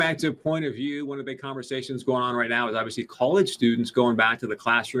Back to point of view, one of the big conversations going on right now is obviously college students going back to the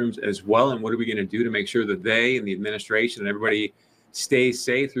classrooms as well. And what are we going to do to make sure that they and the administration and everybody stays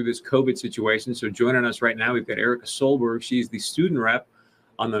safe through this COVID situation? So joining us right now, we've got Erica Solberg. She's the student rep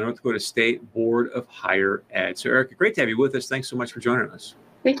on the North Dakota State Board of Higher Ed. So Erica, great to have you with us. Thanks so much for joining us.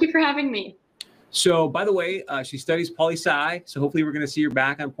 Thank you for having me. So, by the way, she studies poli-sci, so hopefully we're going to see her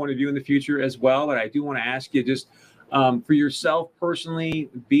back on point of view in the future as well. But I do want to ask you just for yourself personally,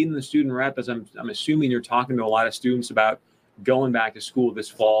 being the student rep, as I'm assuming you're talking to a lot of students about going back to school this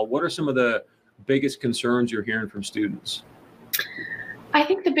fall, what are some of the biggest concerns you're hearing from students? I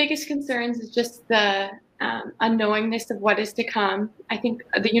think the biggest concerns is just the unknowingness of what is to come. I think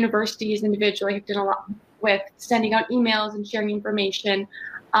the universities individually have done a lot with sending out emails and sharing information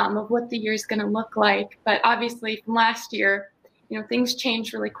of what the year is going to look like. But obviously from last year, things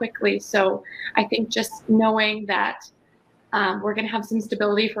changed really quickly. So I think just knowing that we're going to have some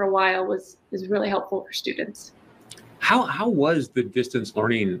stability for a while is really helpful for students. How was the distance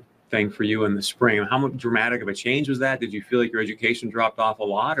learning thing for you in the spring? How dramatic of a change was that? Did you feel like your education dropped off a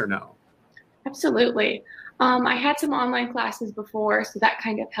lot or no? Absolutely. I had some online classes before, so that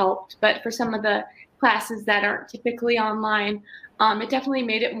kind of helped. But for some of the classes that aren't typically online, it definitely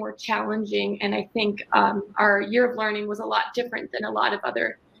made it more challenging. And I think our year of learning was a lot different than a lot of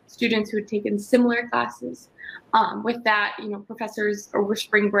other students who had taken similar classes. With that, professors over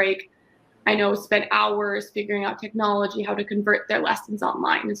spring break, I know, spent hours figuring out technology, how to convert their lessons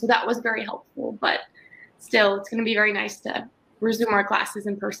online. And so that was very helpful. But still, it's going to be very nice to resume our classes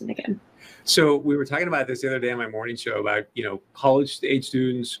in person again. So we were talking about this the other day on my morning show about, college age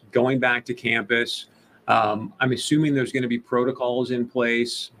students going back to campus. I'm assuming there's going to be protocols in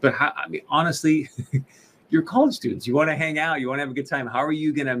place, but honestly, you're college students. You want to hang out. You want to have a good time. How are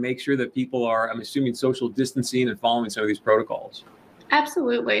you going to make sure that people are, I'm assuming, social distancing and following some of these protocols?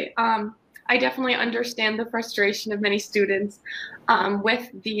 Absolutely. I definitely understand the frustration of many students with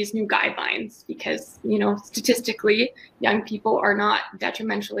these new guidelines because, statistically, young people are not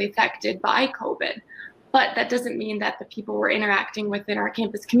detrimentally affected by COVID. But that doesn't mean that the people we're interacting with in our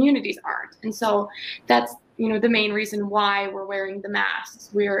campus communities aren't. And so that's, the main reason why we're wearing the masks.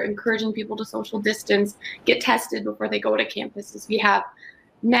 We're encouraging people to social distance, get tested before they go to campuses. We have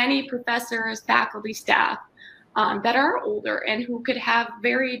many professors, faculty, staff that are older and who could have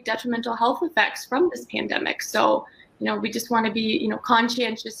very detrimental health effects from this pandemic. So, we just want to be,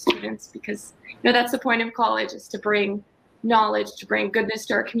 conscientious students because, that's the point of college, is to bring knowledge, to bring goodness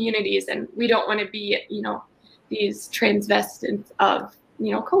to our communities. And we don't want to be, these transvestants of,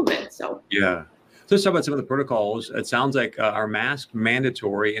 COVID. So, yeah. So let's talk about some of the protocols. It sounds like are masks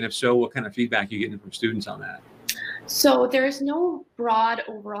mandatory? And if so, what kind of feedback are you getting from students on that? So there is no broad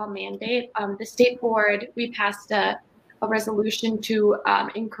overall mandate. The state board, we passed a resolution to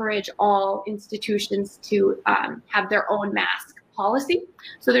encourage all institutions to have their own mask policy.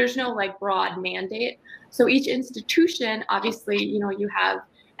 So there's no broad mandate. So each institution, obviously, you have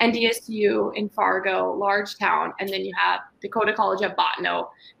NDSU in Fargo, large town, and then you have Dakota College at Bottineau,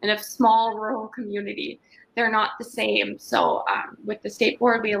 and a small rural community. They're not the same. So with the state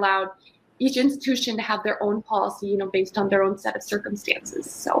board, we allowed each institution to have their own policy, based on their own set of circumstances.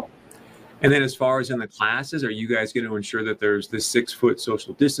 So. And then as far as in the classes, are you guys going to ensure that there's this 6-foot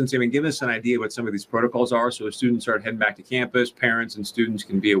social distancing? Give us an idea what some of these protocols are so as students start heading back to campus, parents and students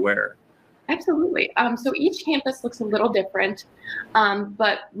can be aware. Absolutely. So each campus looks a little different,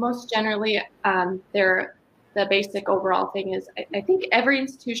 but most generally, the basic overall thing is I think every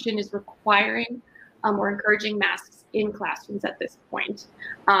institution is requiring or encouraging masks in classrooms at this point.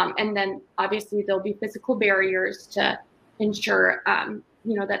 And then obviously there'll be physical barriers to ensure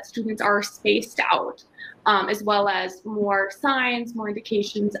that students are spaced out, as well as more signs, more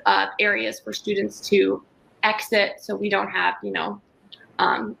indications of areas for students to exit so we don't have,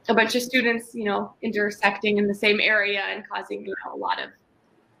 a bunch of students, intersecting in the same area and causing, a lot of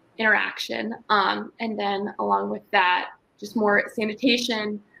interaction. And then along with that, just more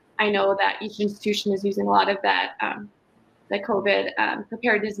sanitation. I know that each institution is using a lot of that, the COVID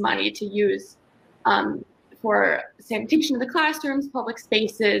preparedness money to use for sanitation of the classrooms, public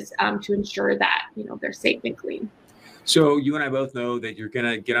spaces, to ensure that, they're safe and clean. So you and I both know that you're going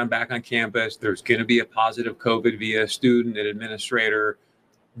to get on back on campus. There's going to be a positive COVID via student and administrator.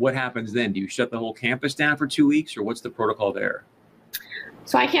 What happens then? Do you shut the whole campus down for 2 weeks, or what's the protocol there?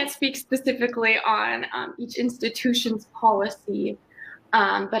 So I can't speak specifically on each institution's policy,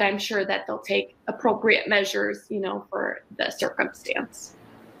 but I'm sure that they'll take appropriate measures, for the circumstance.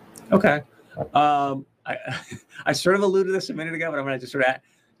 Okay. I sort of alluded to this a minute ago, but I'm going to just sort of,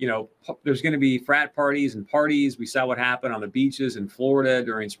 there's going to be frat parties and parties. We saw what happened on the beaches in Florida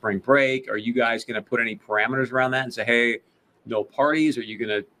during spring break. Are you guys going to put any parameters around that and say, hey, no parties? Are you going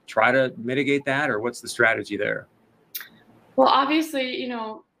to try to mitigate that, or what's the strategy there? Well, obviously,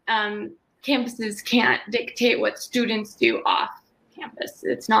 campuses can't dictate what students do off campus.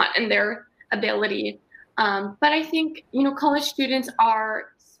 It's not in their ability. But I think, college students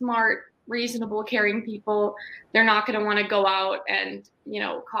are smart, reasonable, caring people. They're not going to want to go out and,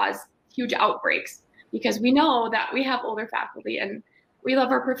 cause huge outbreaks, because we know that we have older faculty and we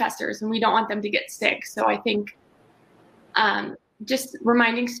love our professors and we don't want them to get sick. So I think just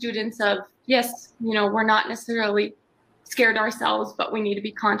reminding students of, yes, we're not necessarily scared ourselves, but we need to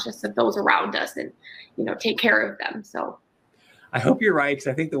be conscious of those around us and, take care of them. So I hope you're right, because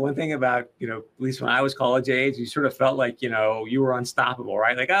I think the one thing about, at least when I was college age, you sort of felt like, you were unstoppable,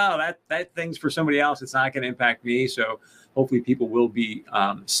 right? Like, oh, that thing's for somebody else. It's not going to impact me. So hopefully people will be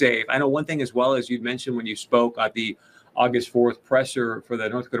safe. I know one thing as well, as you mentioned when you spoke at the August 4th presser for the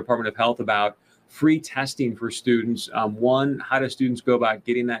North Dakota Department of Health about free testing for students. One, how do students go about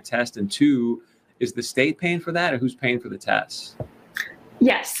getting that test? And two, is the state paying for that, or who's paying for the tests?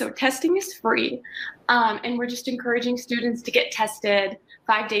 Yes, so testing is free, and we're just encouraging students to get tested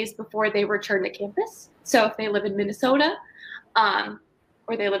 5 days before they return to campus. So if they live in Minnesota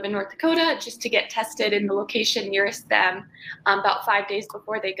or they live in North Dakota, just to get tested in the location nearest them about 5 days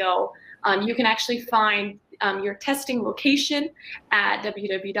before they go. You can actually find your testing location at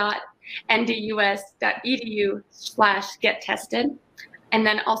www.ndus.edu/gettested. And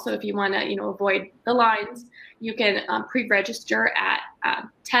then also, if you want to, avoid the lines, you can pre-register at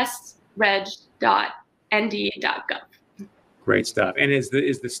testreg.nd.gov. Great stuff. And is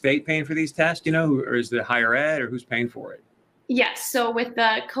the state paying for these tests, or is the higher ed, or who's paying for it? Yes. So with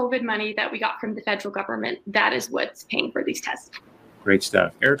the COVID money that we got from the federal government, that is what's paying for these tests. Great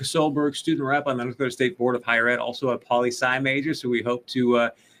stuff. Erica Solberg, student rep on the North Dakota State Board of Higher Ed, also a poli-sci major. So we hope to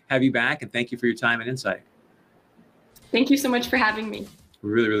have you back, and thank you for your time and insight. Thank you so much for having me. We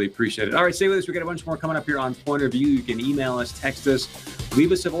really, really appreciate it. All right, stay with us. We got a bunch more coming up here on Point of View. You can email us, text us,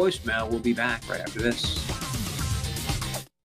 leave us a voicemail. We'll be back right after this.